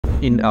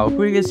In our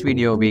previous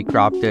video, we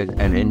crafted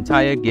an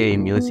entire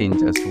game using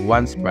just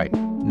one sprite.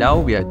 Now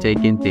we are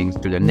taking things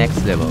to the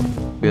next level,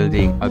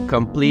 building a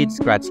complete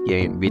scratch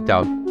game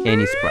without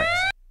any sprites.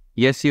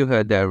 Yes, you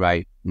heard that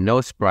right, no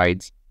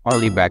sprites,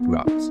 only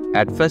backdrops.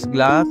 At first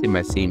glance, it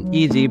might seem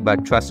easy,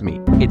 but trust me,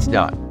 it's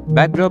not.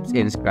 Backdrops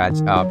in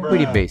Scratch are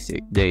pretty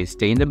basic. They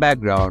stay in the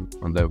background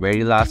on the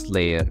very last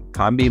layer,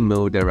 can't be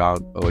moved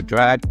around or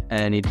dragged,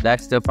 and it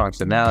lacks the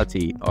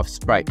functionality of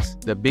sprites.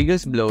 The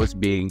biggest blows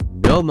being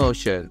no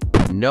motion,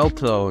 no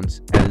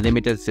clones, and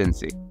limited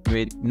sensing.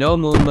 With no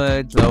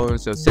movement,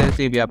 clones, or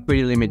sensing, we are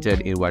pretty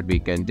limited in what we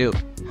can do.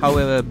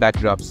 However,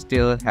 backdrops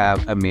still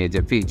have a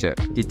major feature,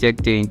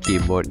 detecting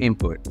keyboard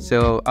input.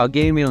 So our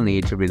game will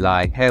need to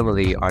rely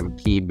heavily on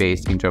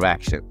key-based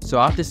interaction. So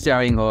after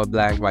staring over a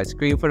blank white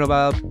screen for a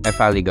while, I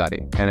finally got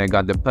it, and I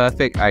got the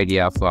perfect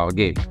idea for our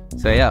game.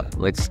 So yeah,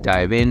 let's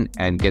dive in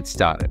and get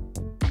started.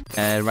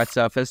 And what's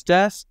our first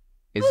task?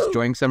 It's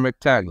drawing some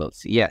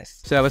rectangles,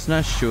 yes. So I was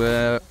not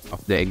sure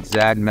of the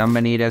exact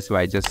number needed, so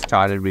I just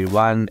started with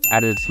one,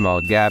 added a small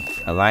gap,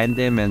 aligned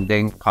them, and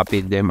then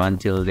copied them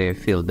until they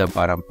filled the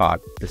bottom part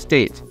of the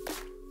stage.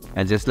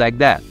 And just like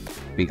that,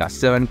 we got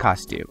 7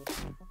 costumes.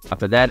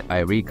 After that,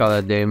 I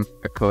recolored them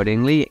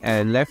accordingly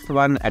and left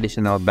one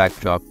additional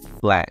backdrop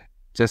blank,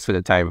 just for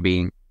the time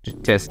being, to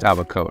test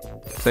our code.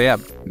 So yeah,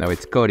 now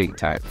it's coding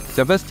time.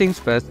 So first things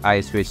first,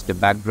 I switched the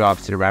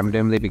backdrops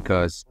randomly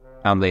because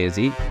I'm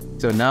lazy.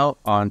 So now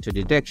on to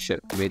detection.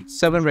 With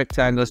 7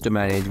 rectangles to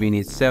manage, we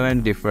need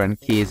 7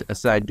 different keys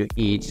assigned to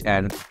each,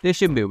 and they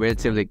should be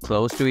relatively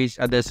close to each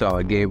other so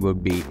our game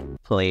would be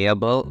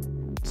playable.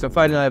 So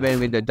finally I went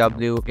with the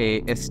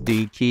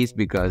WASD keys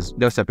because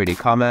those are pretty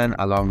common,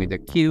 along with the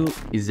Q,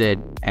 Z,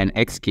 and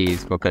X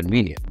keys for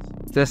convenience.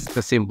 Just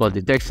a simple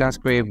detection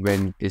script.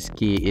 When this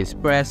key is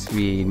pressed,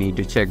 we need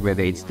to check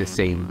whether it's the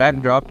same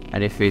backdrop,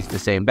 and if it's the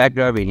same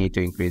backdrop, we need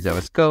to increase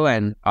our score.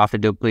 And after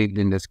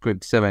duplicating the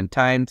script 7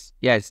 times,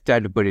 yeah, it's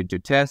time to put it to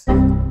test.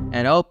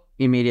 And oh,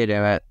 immediate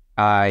error,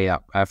 I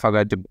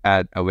forgot to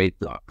add a wait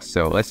block.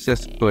 So let's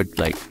just put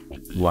like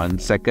 1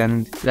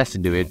 second. Let's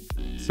do it.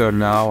 So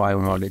now I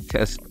want to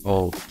test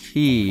all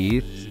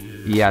keys.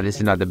 Yeah, this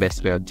is not the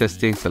best way of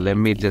testing, so let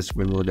me just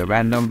remove the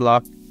random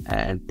block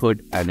and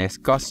put a next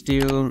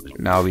costume.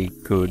 Now we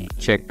could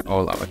check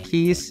all our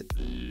keys.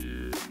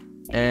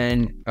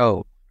 And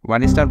oh,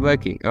 one is not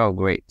working. Oh,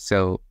 great.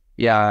 So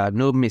yeah,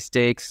 no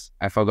mistakes.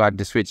 I forgot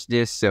to switch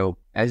this. So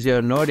as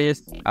you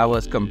noticed, I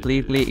was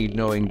completely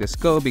ignoring the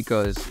score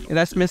because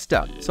that's messed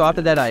up. So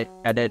after that, I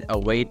added a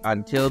wait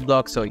until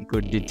block so it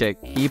could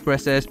detect key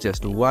presses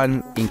just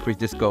 1, increase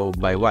the score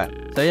by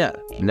 1. So yeah,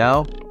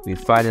 now we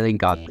finally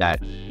got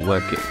that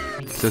working.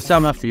 So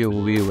some of you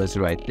viewers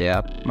right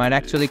there might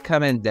actually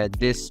comment that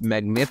this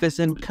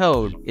magnificent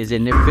code is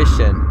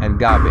inefficient and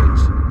garbage.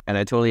 And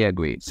I totally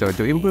agree. So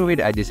to improve it,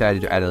 I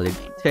decided to add a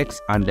little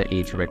text under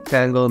each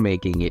rectangle,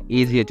 making it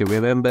easier to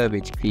remember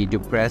which key to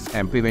press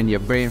and prevent your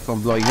brain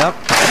from blowing up.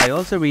 I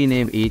also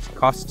renamed each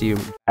costume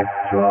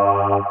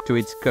to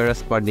its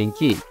corresponding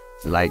key,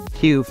 like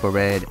Q for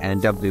red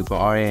and W for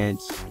orange,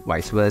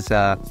 vice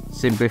versa,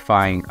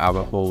 simplifying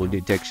our whole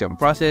detection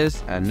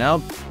process. And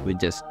now with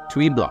just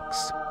 3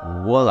 blocks,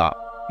 voila,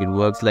 it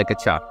works like a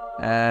charm.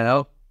 And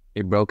oh,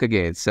 it broke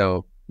again,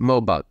 so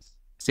more bugs.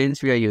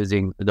 Since we are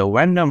using the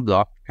random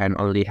block and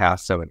only have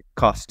 7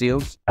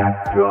 costumes,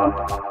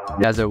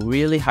 there's a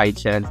really high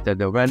chance that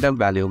the random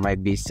value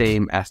might be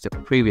same as the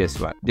previous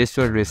one. This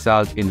would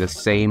result in the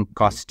same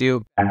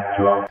costume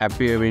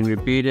appearing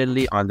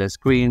repeatedly on the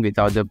screen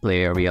without the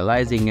player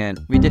realizing it.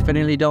 We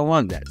definitely don't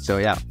want that, so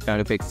yeah, time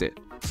to fix it.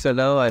 So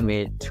now I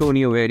made 2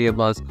 new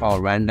variables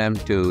called random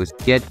to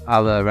get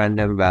our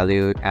random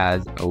value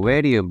as a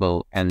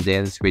variable and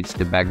then switch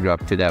the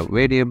backdrop to that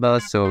variable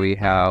so we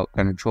have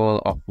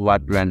control of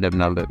what random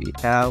number we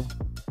have.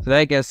 So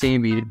like I say,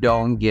 we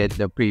don't get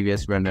the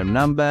previous random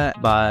number,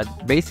 but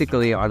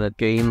basically on a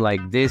game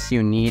like this,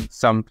 you need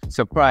some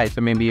surprise.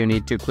 So maybe you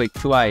need to click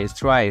twice.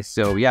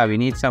 So yeah, we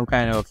need some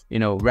kind of,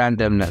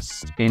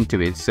 randomness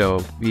into it.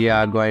 So we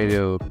are going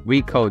to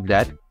recode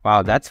that.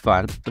 Wow, that's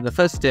fun. So the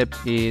first step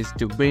is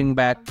to bring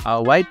back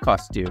our white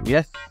costume.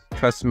 Yes,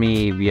 trust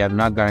me, we are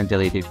not going to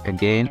delete it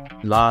again.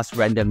 Last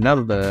random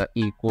number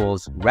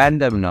equals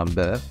random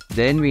number.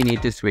 Then we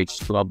need to switch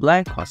to a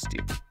blank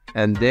costume.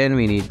 And then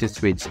we need to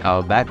switch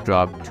our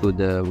backdrop to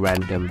the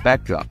random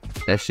backdrop.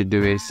 That should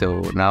do it.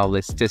 So now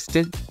let's test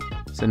it.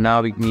 So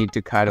now we need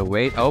to kind of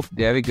wait. Oh,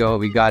 there we go.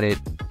 We got it.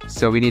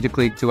 So we need to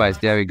click twice.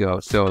 There we go.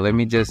 So let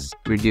me just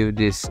reduce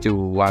this to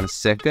 1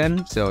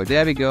 second. So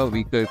there we go.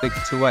 We could click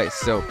twice.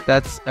 So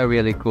that's a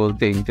really cool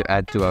thing to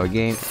add to our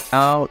game.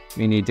 Now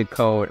we need to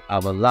code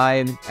our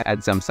line,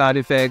 add some sound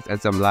effects,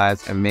 add some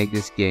lights, and make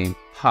this game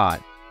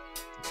hard.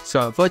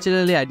 So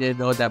unfortunately, I didn't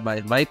know that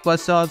my mic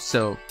was off.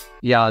 So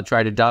yeah, I'll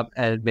try to dub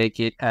and make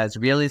it as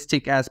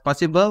realistic as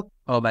possible.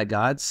 Oh my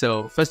god.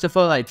 So first of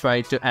all, I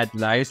tried to add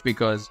lives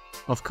because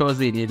of course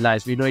we need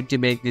lives. We need to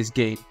make this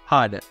game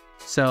harder.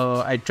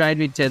 So I tried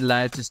with 10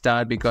 lives to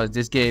start because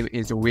this game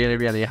is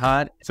really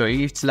hard. So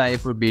each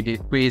life would be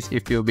decreased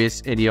if you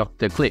miss any of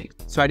the clicks.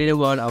 So I didn't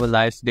want our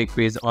lives to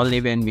decrease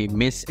only when we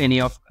miss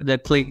any of the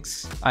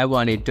clicks. I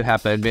want it to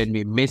happen when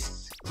we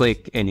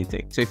misclick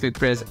anything. So if you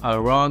press a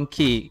wrong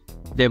key,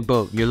 then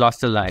boom, you lost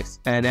the lives.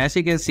 And as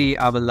you can see,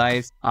 our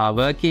lives are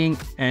working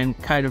and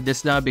kind of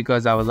just now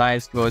because our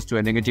lives goes to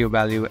a negative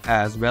value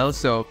as well.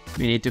 So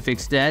we need to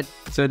fix that.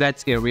 So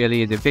that's a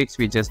really easy fix.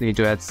 We just need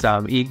to add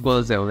some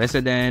equals or lesser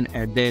than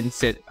and then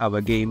set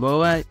our game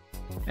over.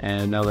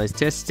 And now let's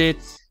test it.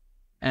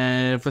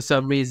 And for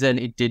some reason,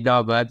 it did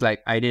not work.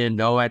 Like I didn't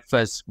know at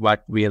first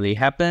what really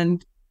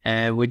happened.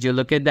 And would you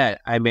look at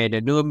that? I made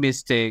a new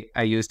mistake.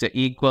 I used the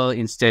equal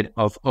instead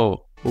of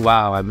O.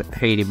 Wow, I'm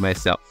hating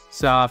myself.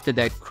 So after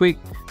that quick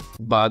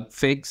bug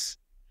fix,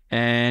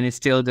 and it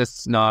still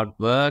does not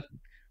work.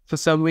 For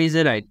some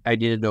reason, I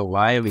didn't know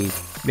why. We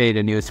made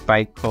a new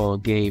Sprite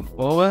called Game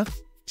Over.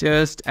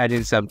 Just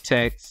added some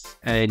text,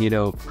 and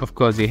of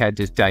course we had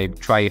to type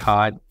try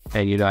hard.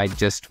 And I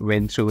just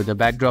went through the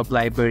backdrop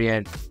library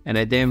and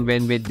I then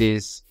went with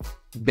this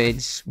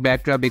bench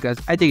backdrop because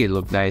I think it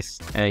looked nice.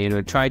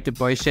 And tried to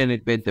position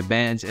it with the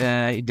bench.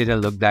 It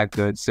didn't look that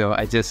good, so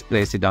I just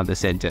placed it on the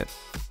center.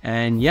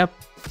 And yep,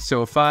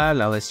 so far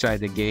now let's try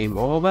the game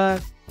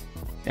over.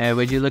 And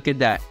when you look at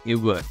that, it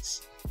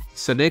works.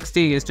 So next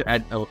thing is to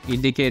add an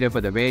indicator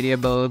for the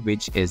variable,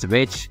 which is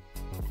which.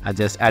 I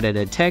just added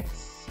a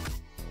text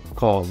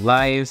called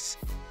lives,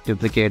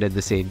 duplicated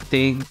the same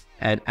thing,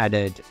 and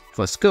added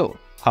for school.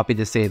 Copy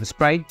the same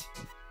sprite,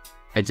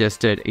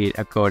 adjusted it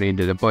according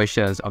to the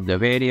positions of the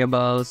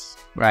variables,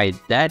 right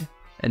that,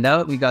 and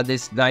now we got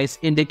this nice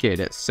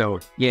indicator. So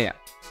yeah,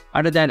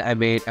 after that I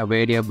made a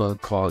variable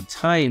called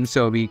time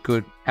so we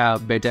could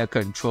have better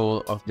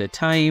control of the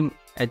time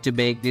and to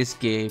make this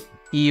game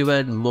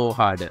even more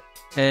harder.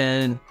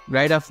 And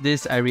right after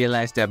this I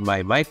realized that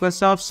my mic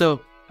was off, so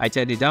I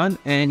turned it on,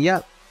 and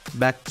yeah,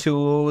 back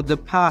to the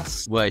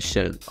past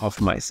version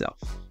of myself.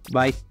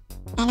 Bye.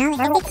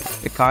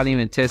 I can't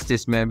even test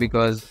this, man,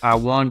 because I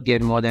won't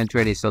get more than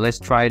 20. So let's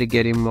try to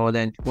get him more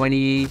than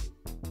 20.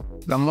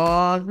 Come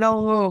on,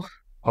 no.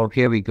 Oh,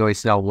 here we go.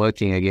 It's not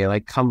working again.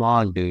 Like, come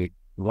on, dude.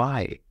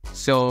 Why?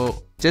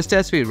 So just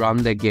as we run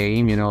the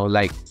game,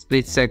 like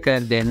split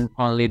second, then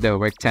only the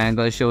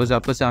rectangle shows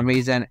up for some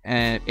reason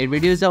and it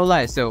reduces our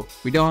life. So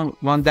we don't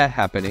want that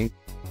happening.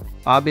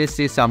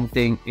 Obviously,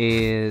 something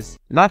is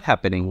not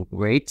happening.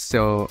 Wait,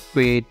 so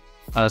create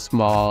a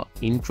small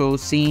intro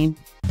scene.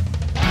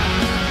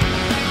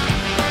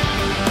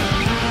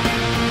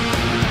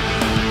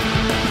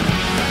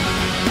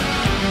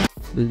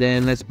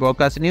 Then let's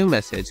broadcast a new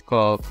message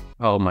called,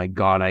 oh my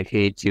god, I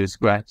hate you,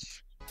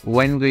 Scratch.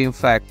 When we in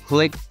fact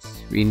click,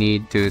 we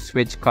need to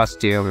switch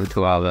costume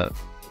to our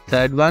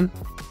third one.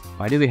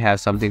 Why do we have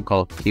something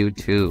called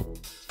Q2?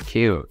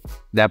 Q.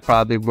 That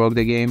probably broke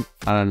the game.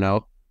 I don't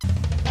know.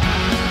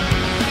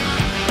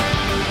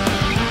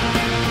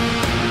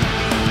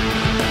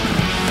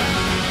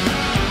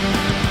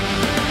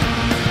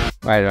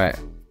 Right.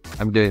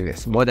 I'm doing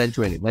this. More than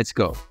 20. Let's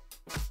go.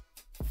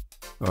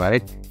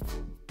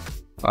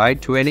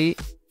 Alright, 20.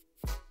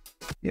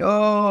 Yo,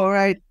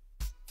 alright.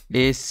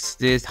 Is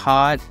this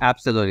hard?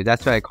 Absolutely.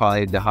 That's why I call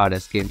it the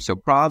hardest game. So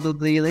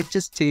probably let's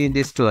just change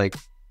this to like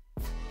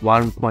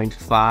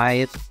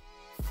 1.5,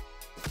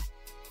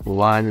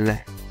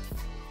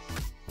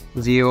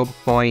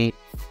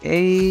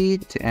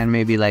 0.8, and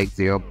maybe like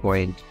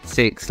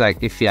 0.6,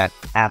 like if you had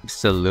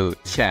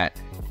absolute chat.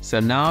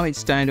 So now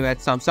it's time to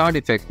add some sound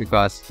effects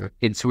because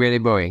it's really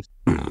boring.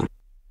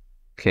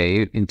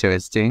 Okay,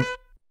 interesting.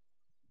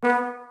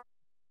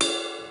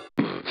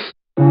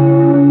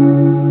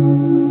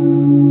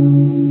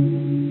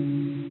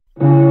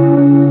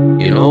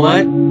 You know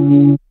what?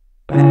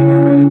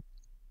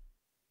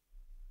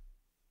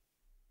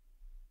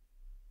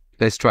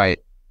 Let's try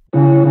it.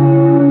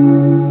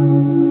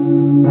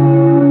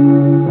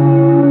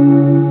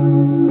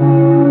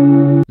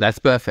 That's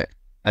perfect.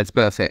 That's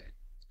perfect.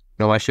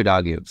 No one should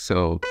argue.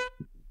 So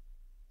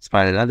let's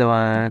find another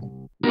one.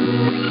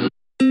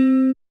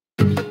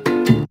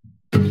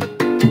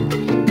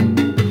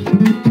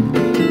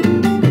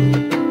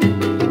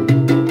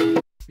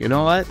 You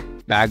know what?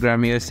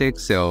 Background music.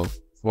 So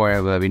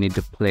forever we need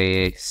to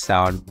play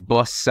sound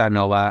bossa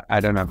nova. I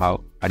don't know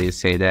how do you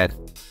say that.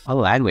 What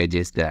language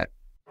is that?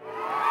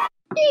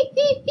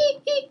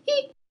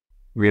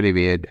 Really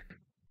weird.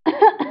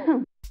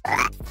 You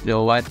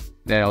know what?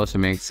 That also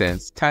makes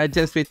sense. Try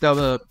just with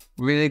our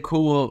really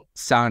cool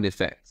sound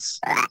effects.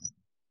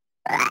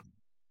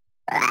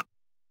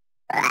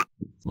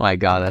 My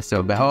god, that's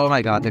so bad. Oh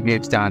my god, the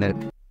game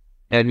started.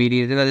 And we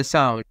need another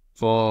sound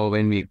for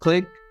when we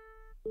click.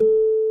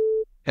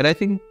 And I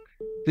think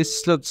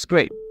this looks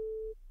great.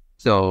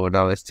 So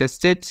now let's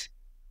test it.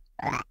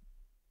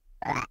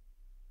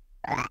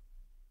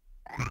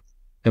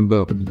 And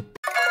boom.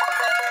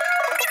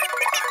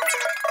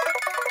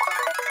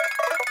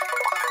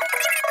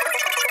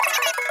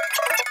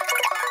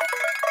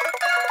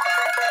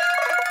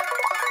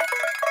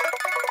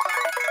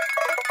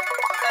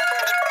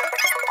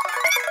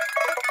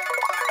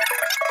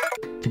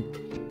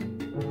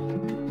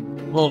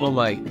 Oh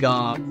my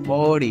god,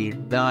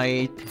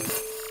 49.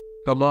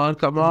 Come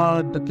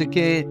on,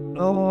 duplicate.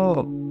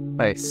 Oh,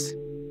 nice.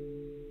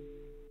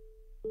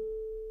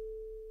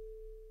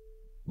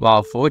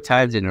 Wow, 4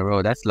 times in a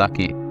row, that's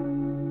lucky.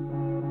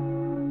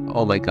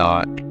 Oh my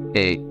god.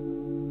 Hey,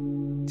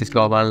 just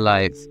got 1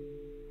 life.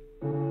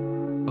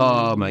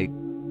 Oh my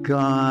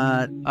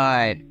god.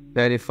 Alright,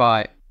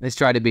 35. Let's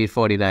try to beat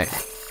 49.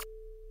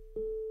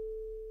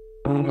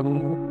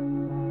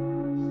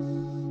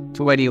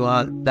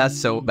 21. That's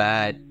so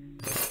bad.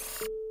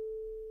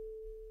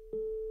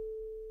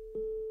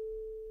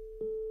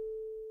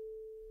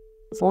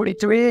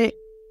 43.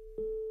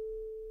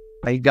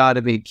 You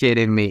gotta be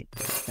kidding me.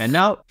 And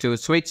now to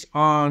switch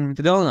on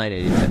to the online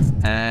editor.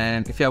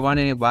 And if you're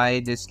wondering why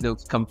this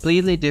looks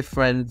completely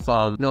different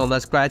from normal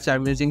Scratch,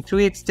 I'm using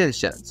 3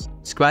 extensions: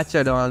 Scratch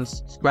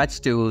add-ons,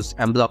 Scratch tools,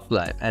 and Block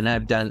Live. And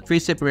I've done 3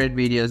 separate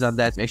videos on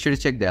that. Make sure to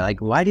check that.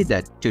 Like, why did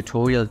that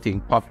tutorial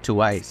thing pop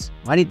twice?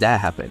 Why did that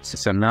happen?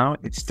 So now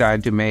it's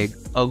time to make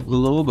a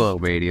global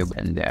radio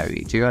and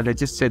dairy. So you gotta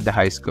just set the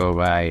high score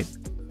right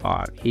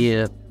on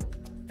here.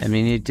 And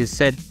we need to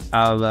set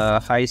our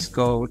high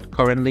score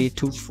currently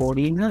to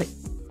 49.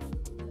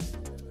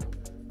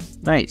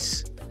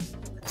 Nice.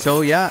 So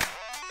yeah,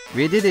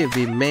 we did it.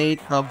 We made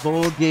a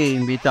whole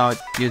game without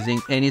using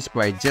any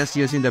sprite, just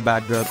using the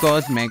background. Of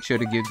course, make sure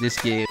to give this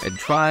game a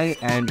try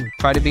and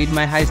try to beat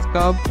my high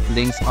score.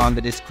 Links on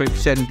the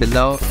description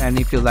below. And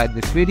if you like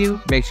this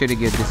video, make sure to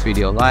give this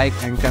video a like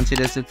and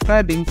consider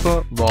subscribing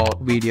for more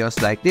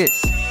videos like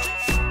this.